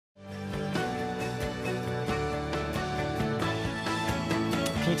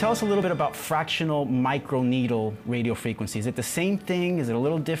Can you tell us a little bit about fractional microneedle radiofrequency? Is it the same thing? Is it a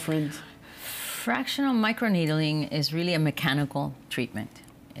little different? Fractional microneedling is really a mechanical treatment.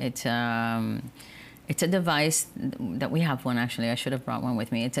 It's a device that we have one, actually. I should have brought one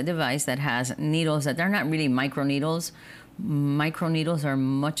with me. It's a device that has needles that they're not really microneedles. Microneedles are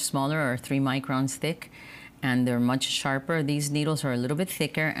much smaller, or 3 microns thick, and they're much sharper. These needles are a little bit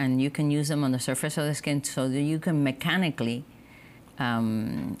thicker, and you can use them on the surface of the skin so that you can mechanically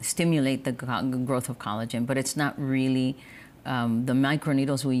stimulate the growth of collagen, but it's not really the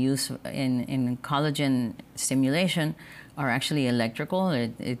microneedles we use in collagen stimulation are actually electrical.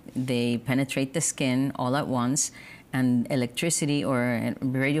 They penetrate the skin all at once, and electricity or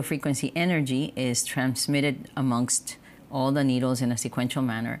radiofrequency energy is transmitted amongst all the needles in a sequential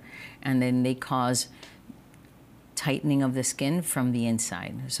manner, and then they cause tightening of the skin from the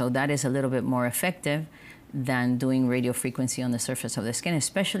inside. So that is a little bit more effective than doing radiofrequency on the surface of the skin,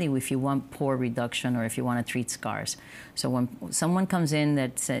 especially if you want pore reduction or if you want to treat scars. So when someone comes in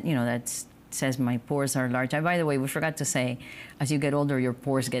that says my pores are large, by the way, we forgot to say, as you get older, your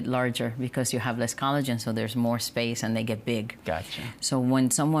pores get larger because you have less collagen, so there's more space and they get big. Gotcha. So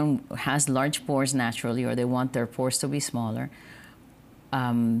when someone has large pores naturally, or they want their pores to be smaller,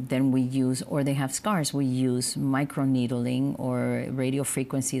 then we use, or they have scars, we use microneedling or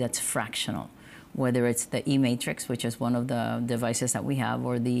radiofrequency that's fractional. Whether it's the E-Matrix, which is one of the devices that we have,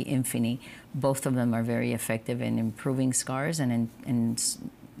 or the Infini, both of them are very effective in improving scars and in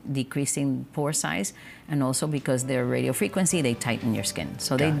decreasing pore size, and also because they're radiofrequency, they tighten your skin.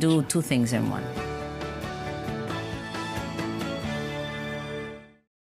 So they do 2 things in one.